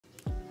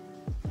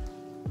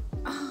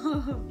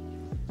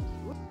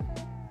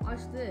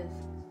Watch this.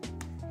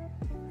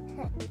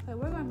 Hey,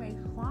 we're gonna make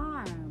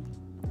slime.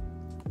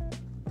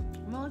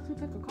 I'm gonna let you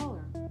pick a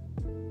color.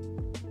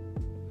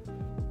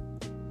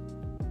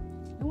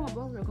 You want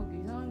both of the cookies.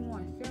 You don't even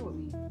want to share with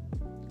me.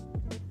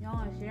 You don't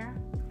want to share?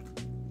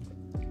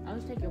 I'll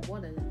just take your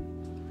water then.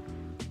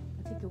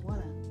 I'll take your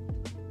water.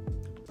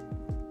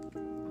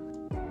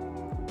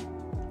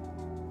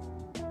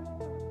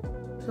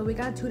 So we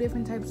got two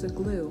different types of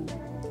glue.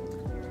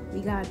 We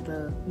got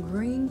the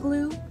green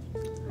glue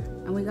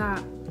and we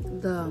got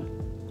the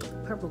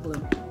purple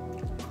glue.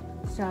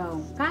 So,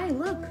 Kai,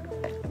 look.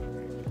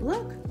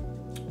 Look.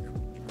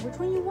 Which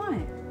one you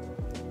want?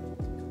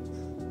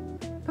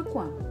 Pick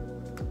one.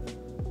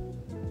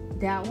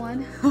 That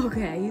one?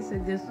 Okay, you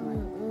said this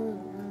one.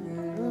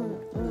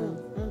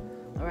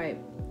 Alright,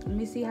 let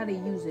me see how to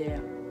use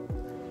it.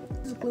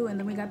 This is glue, and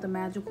then we got the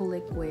magical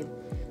liquid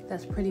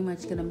that's pretty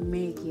much gonna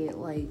make it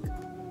like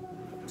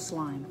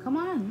slime. Come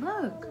on,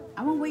 look.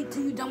 I'm gonna wait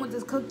till you're done with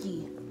this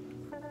cookie.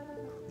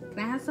 Can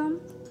I have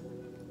some?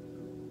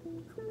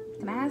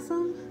 Can I have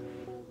some?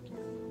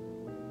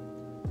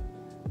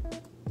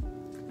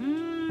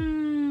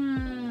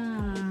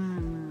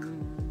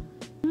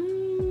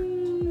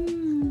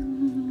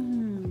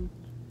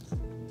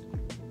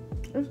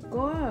 It's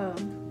good.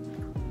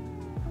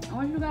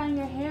 What you got in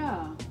your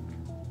hair?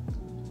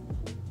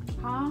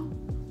 Huh?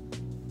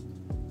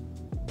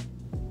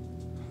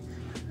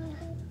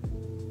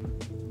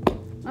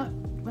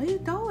 Where you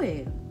throw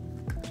it?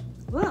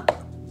 Look.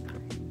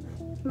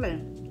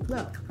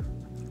 Look.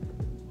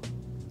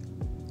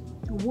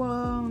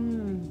 Whoa.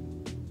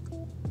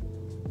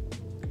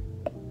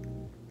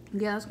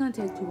 Yeah, it's gonna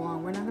take too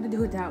long. We're not gonna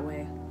do it that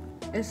way.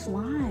 It's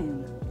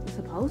slime. It's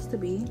supposed to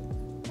be.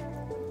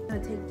 I'm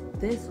gonna take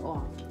this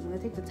off. I'm gonna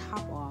take the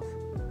top off.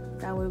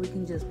 That way we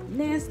can just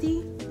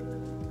nasty.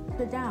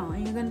 Put it down,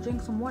 and you're gonna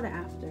drink some water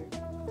after.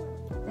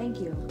 Thank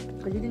you,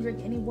 because you didn't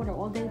drink any water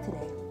all day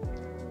today.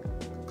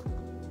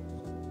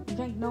 You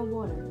drank no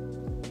water.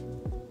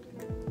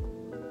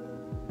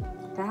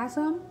 Can I have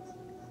some?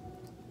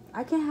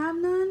 I can't have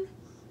none.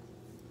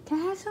 Can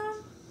I have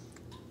some?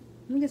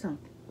 Let me get some.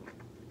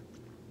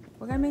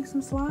 We're gonna make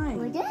some slime.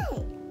 We're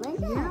good.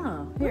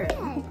 Yeah. Here, you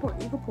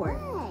can pour it.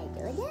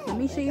 Let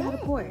me show you how to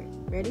pour it.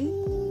 Ready?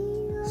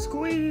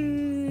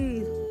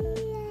 Squeeze.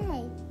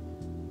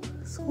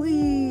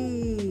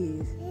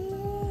 Squeeze.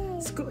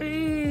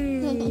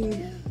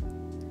 Squeeze.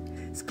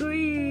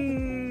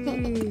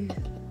 Squeeze.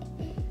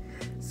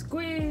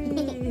 Squeeze.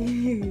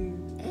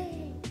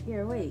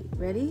 Here, wait.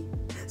 Ready?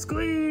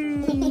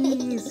 Squeeze.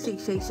 Shake,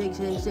 shake, shake,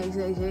 shake, shake,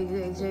 shake, shake,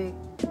 shake, shake.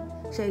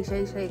 Shake,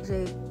 shake, shake,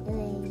 shake.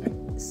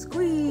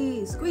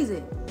 Squeeze. Squeeze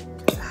it.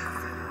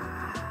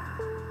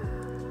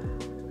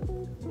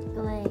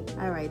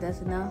 Alright, that's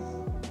enough.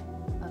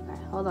 Okay,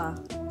 hold on.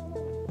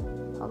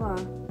 Hold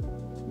on.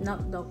 No,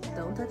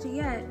 don't touch it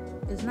yet.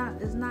 It's not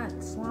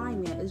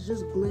slime yet. It's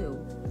just glue.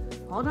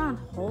 Hold on.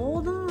 Okay.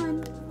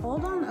 Oh,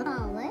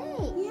 wait.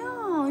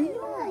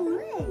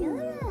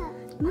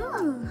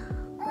 No.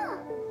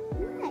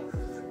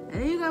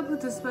 And then you gotta put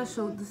the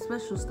special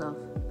stuff.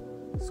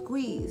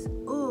 Squeeze.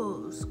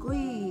 Oh,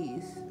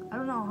 squeeze. I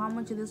don't know how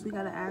much of this we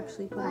gotta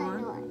actually put on.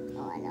 I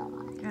know.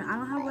 And I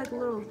don't have like a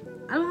little.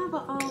 I don't have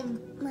a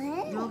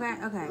You okay?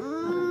 Okay.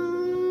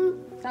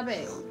 Stop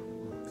it.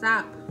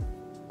 Stop.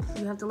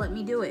 You have to let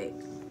me do it.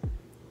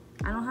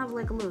 I don't have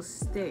like a little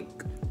stick,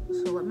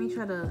 so let me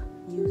try to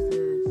use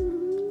this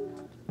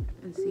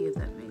and see if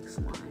that makes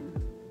slime.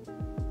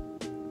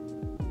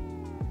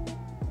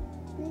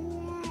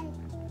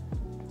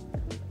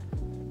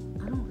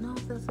 I don't know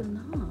if that's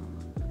enough.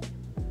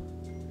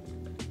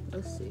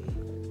 Let's see.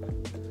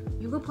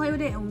 You can play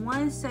with it in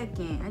 1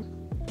 second.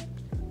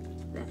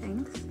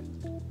 Thanks.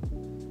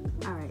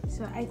 Alright,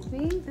 so I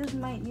think this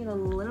might need a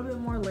little bit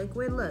more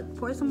liquid. Look,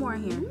 pour some more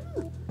in here.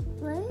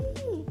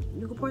 Wait.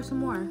 You can pour some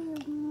more.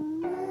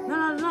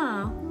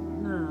 No.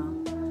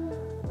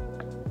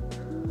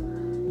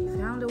 You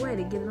found a way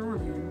to get it on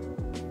here.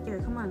 Here,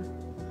 come on.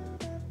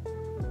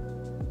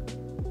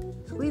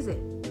 Squeeze it.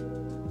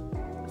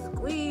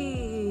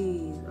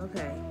 Squeeze.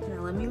 Okay,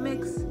 now let me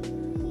mix.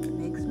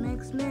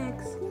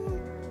 Mix.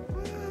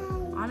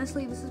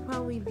 Honestly, this is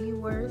probably the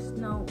worst.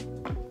 No,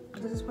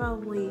 this is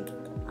probably...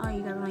 Oh,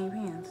 you got it on your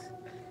pants.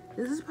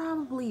 This is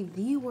probably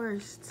the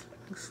worst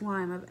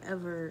slime I've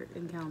ever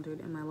encountered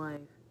in my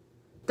life.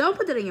 Don't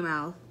put that in your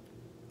mouth.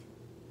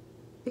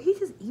 Did he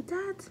just eat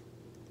that?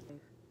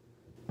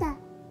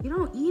 You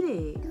don't eat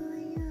it.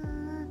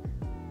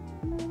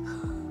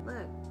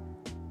 Look.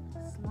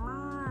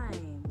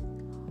 Slime.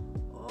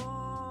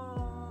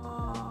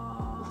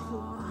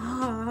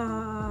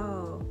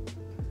 Oh.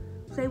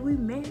 Say we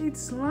made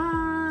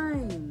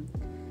slime.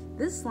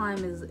 This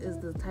slime is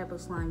the type of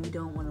slime you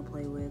don't want to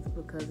play with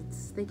because it's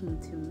sticking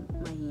to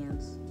my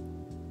hands.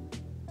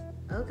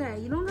 Okay,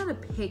 you don't gotta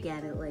pick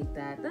at it like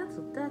that. That's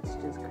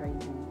just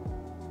crazy.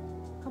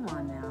 Come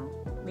on now.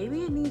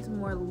 Maybe it needs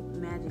more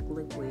magic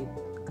liquid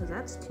because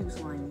that's too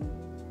slimy.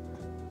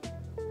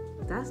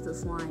 That's the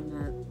slime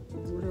that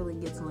literally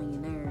gets on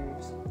your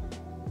nerves.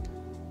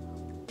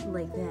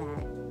 like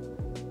that.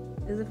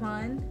 Is it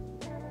fun?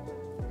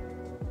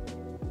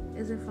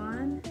 Is it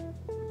fun?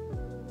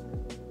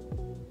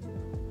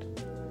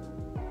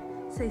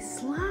 Say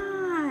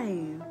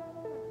slime.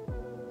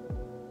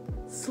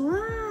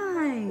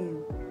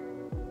 Slime.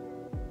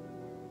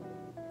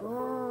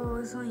 Oh,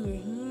 it's on your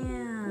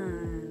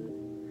hand.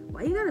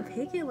 Why you gotta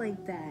pick it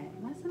like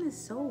that? My son is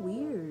so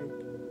weird.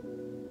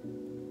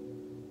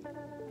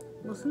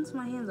 Well, since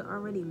my hands are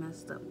already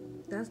messed up,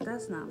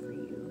 that's not for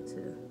you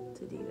to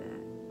do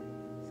that.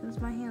 Since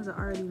my hands are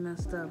already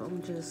messed up, I'm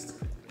gonna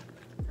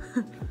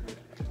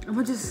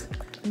just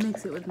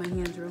mix it with my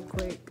hands real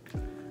quick.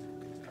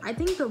 I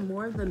think the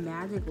more the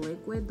magic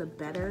liquid, the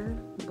better,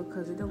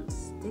 because it don't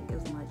stick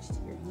as much to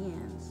your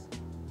hands.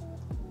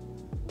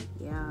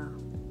 Yeah.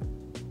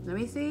 Let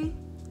me see.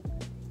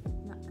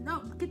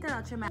 No, get that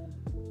out your mouth.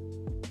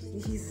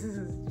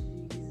 Jesus.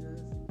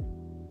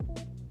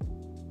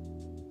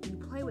 You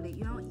play with it,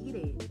 you don't eat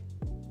it.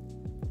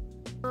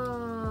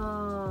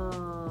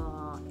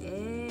 Oh, ew.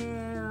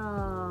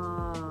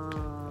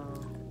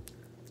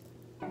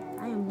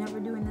 I am never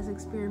doing this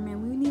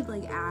experiment. We need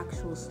like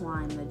actual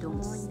slime that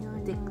don't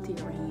stick to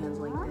your hands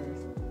like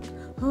this.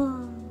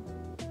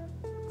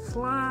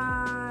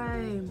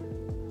 Slime.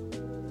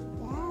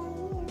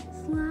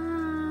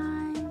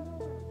 Slime.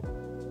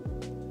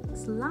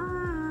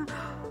 Slime.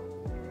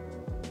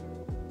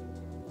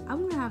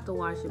 I'm gonna have to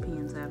wash your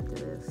hands after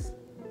this.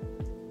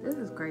 This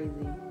is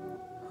crazy.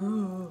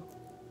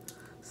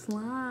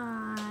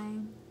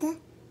 Slime.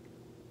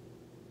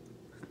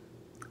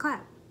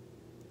 Clap.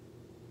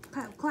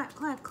 Clap, clap,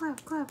 clap,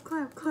 clap, clap,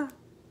 clap, clap.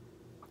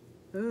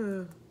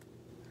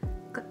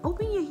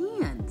 Open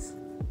your hands.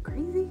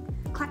 Crazy.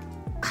 Clap.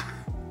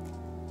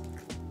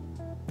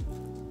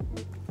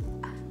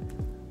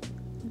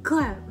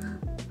 Clap.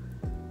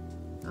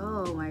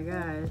 Oh my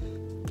gosh.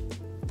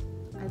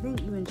 I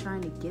think even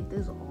trying to get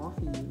this off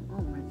you.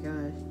 Oh my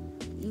gosh.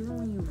 Even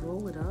when you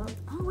roll it up.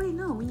 Oh wait,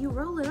 no. When you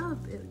roll it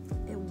up,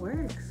 it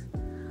works.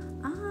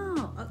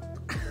 Oh.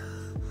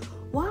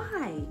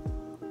 Why?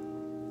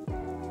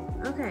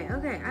 Okay.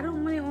 I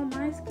don't want it on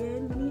my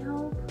skin. You need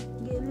help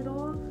getting it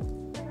off?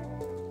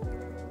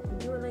 You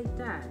do it like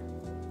that.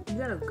 You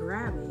gotta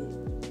grab it.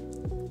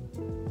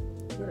 You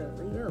gotta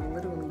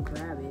literally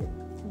grab it.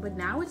 But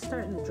now it's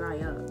starting to dry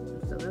up.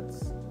 So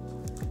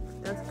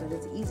that's good.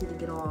 It's easy to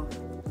get off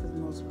for the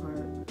most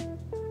part.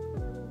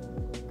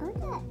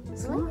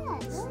 Slime.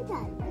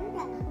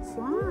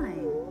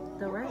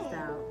 The rest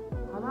out.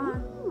 Hold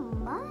on.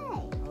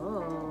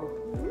 Oh.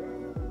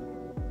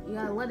 You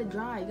gotta let it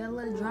dry. You gotta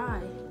let it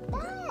dry.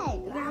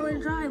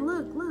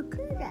 Look.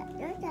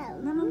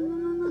 No.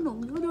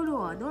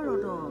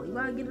 You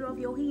gotta get it off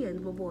your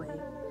hands, my boy.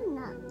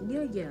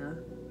 Yeah.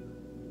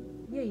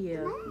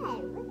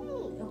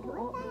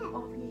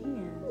 Off your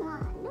hands.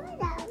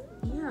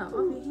 Yeah,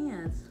 off your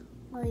hands.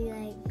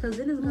 Because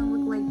then it's gonna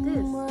look like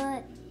this.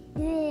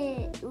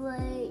 Yeah.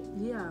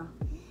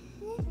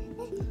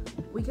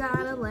 We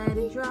gotta let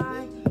it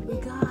dry. We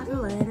gotta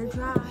let it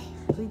dry.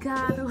 We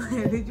gotta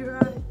let it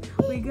dry.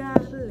 We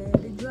gotta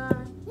let it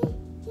dry.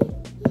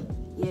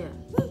 Yeah.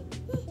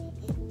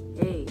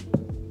 Hey.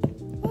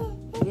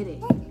 Get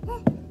it.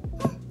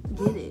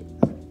 Get it.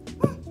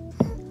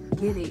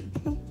 Get it.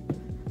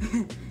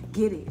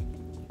 Get it.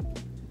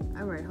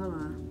 Alright, hold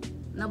on.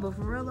 No, but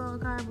for real though,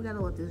 guys, we gotta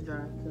let this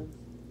dry.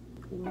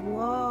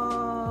 Whoa.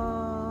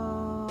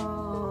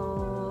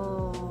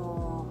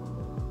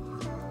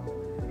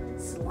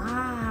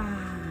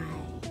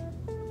 Slime.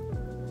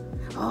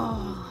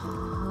 Oh.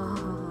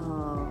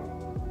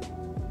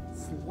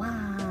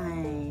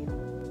 Slime.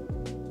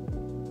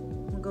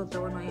 I'm gonna go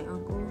throw it on your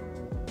uncle.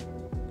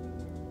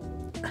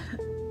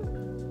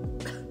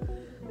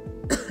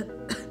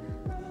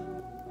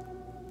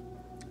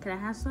 Can I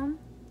have some?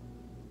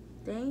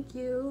 Thank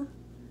you.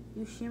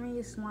 You sharing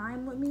your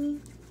slime with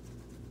me?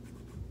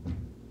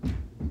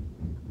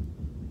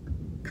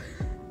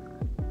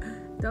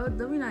 Don't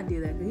me not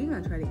do that, because he's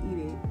gonna try to eat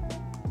it.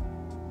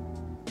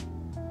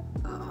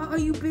 Oh,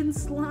 you've been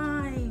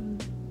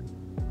slimed.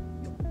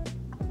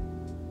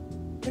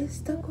 It's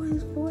stuck on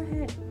his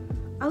forehead.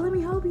 Oh, let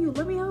me help you.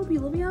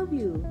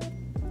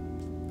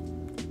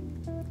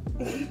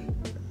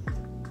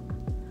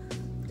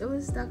 It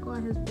was stuck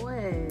on his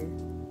forehead.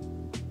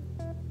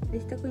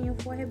 It's stuck on your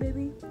forehead,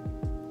 baby?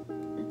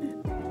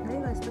 Now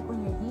you got stuck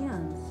on your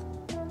hands.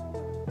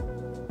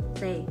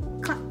 Say,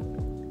 clap.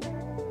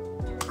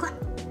 Clap.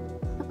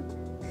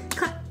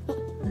 Clap.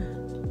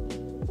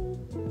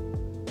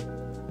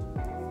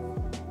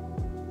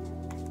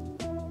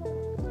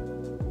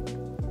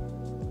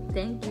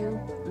 Thank you.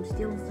 I'm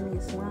stealing some of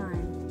your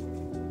slime.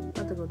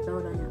 About to go throw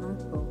it on your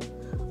uncle.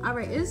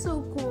 Alright, it's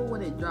so cool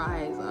when it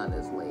dries,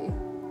 honestly.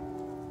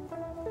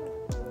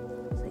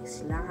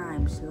 It's like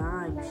slime.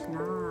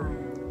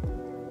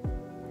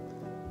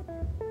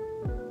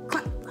 Clap.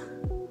 Clap.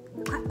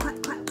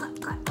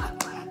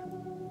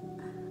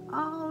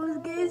 Oh, it's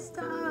getting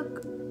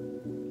stuck.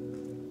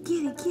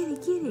 Get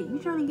it. You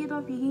trying to get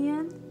off your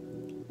hand?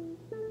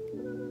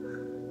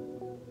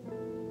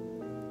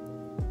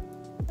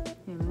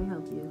 Here, let me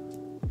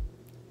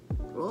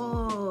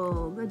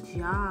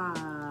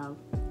job.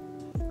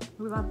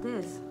 What about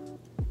this?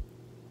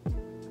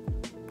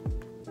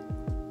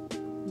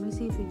 Let me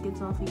see if it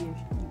gets off of your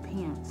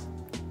pants.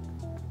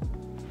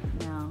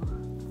 No,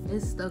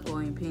 it's stuck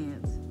on your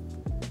pants.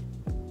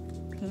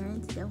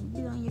 Parents, don't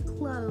get on your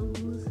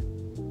clothes.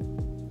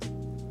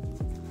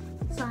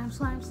 Slime,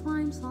 slime,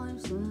 slime, slime,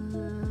 slime.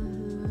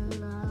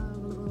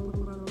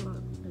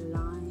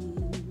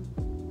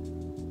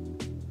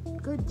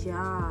 Good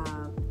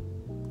job.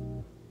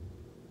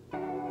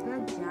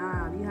 Good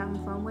job. You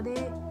having fun with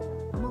it?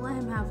 I'm gonna let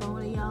him have fun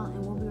with it, y'all,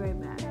 and we'll be right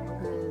back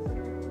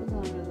because we're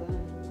going to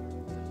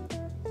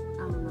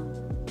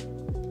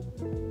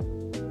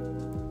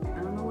I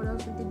don't know what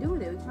else we could do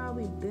with it. We could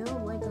probably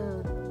build like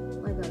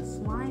a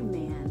slime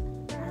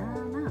man. I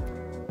don't know.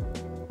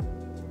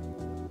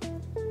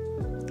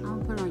 I'm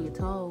gonna put it on your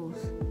toes.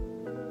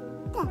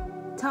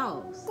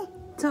 Toes.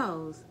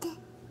 Toes.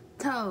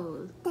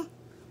 Toes.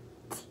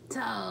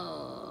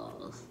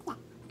 Toes.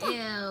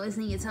 Ew, it's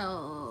in your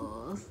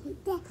toes.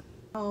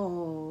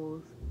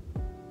 Toes.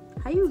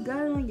 How you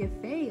got it on your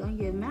face, on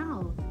your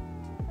mouth?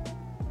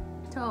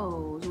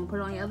 Toes. You wanna put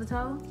it on your other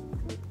toe?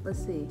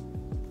 Let's see.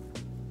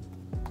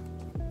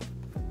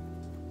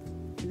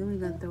 And then we're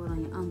gonna throw it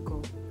on your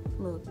uncle.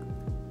 Look.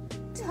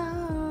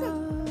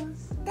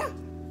 Toes.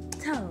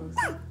 Toes.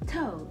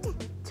 Toes.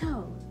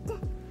 Toes.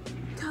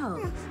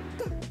 Toes.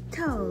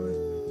 Toes.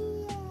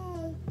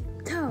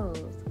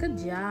 Toes. Good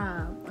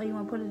job. Oh, you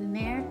wanna put it in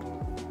there?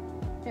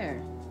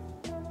 There.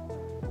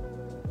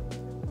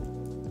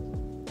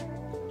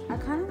 I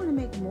kinda wanna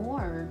make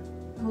more.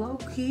 Low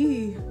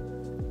key.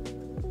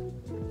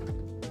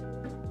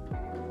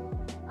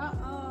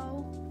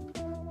 Uh-oh.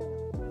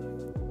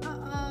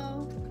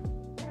 Uh-oh.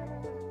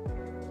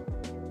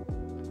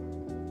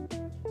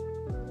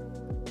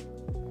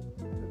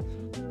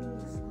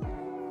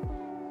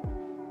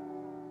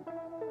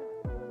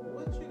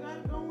 What you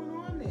got going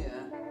on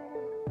there?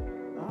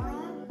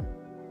 Huh?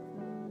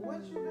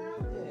 What you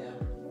got there?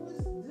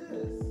 What's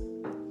this?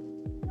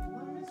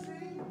 Let me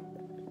see.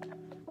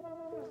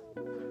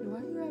 Why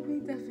you gotta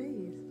make that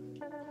face?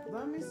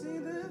 Let me see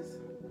this.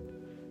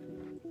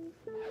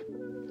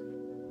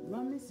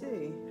 Let me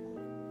see.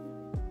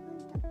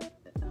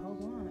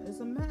 Hold on. It's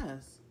a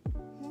mess.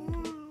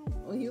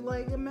 Oh, you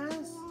like a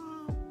mess?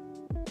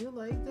 You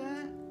like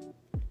that?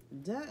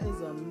 That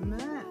is a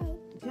mess.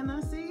 Can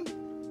I see?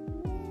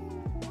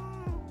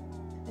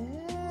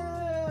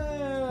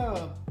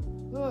 Ew.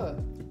 Look.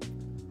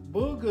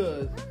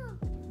 Boogers.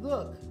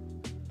 Look.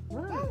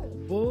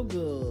 What?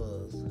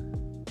 Boogers.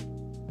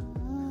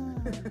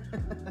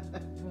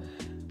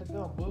 Look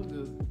at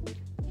boogers.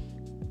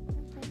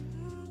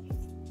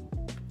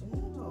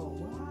 Ew,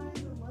 why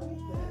is it like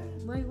that?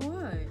 Like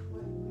what? Like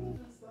leaving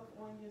stuff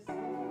on your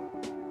skin.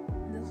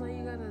 That's why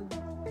you gotta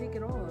pick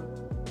it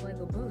off like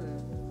a booger.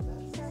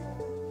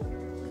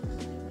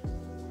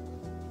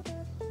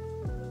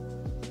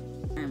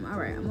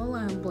 Alright, I'm gonna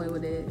let him play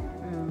with it.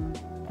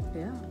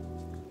 Yeah.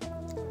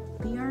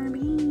 BRB.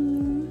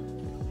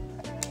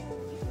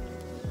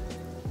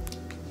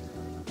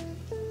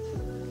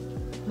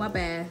 My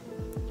bad.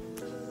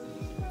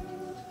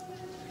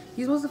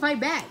 You're supposed to fight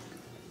back.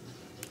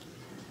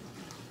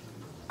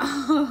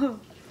 Oh,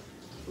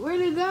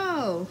 where'd it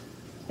go?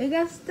 It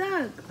got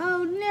stuck.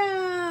 Oh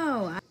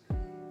no!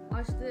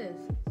 Watch this.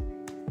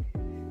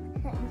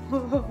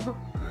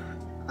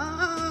 Oh!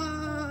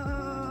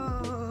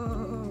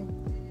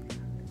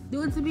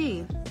 Do it to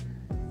me.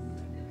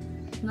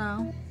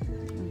 No.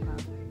 Okay.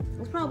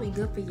 It's probably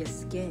good for your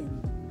skin.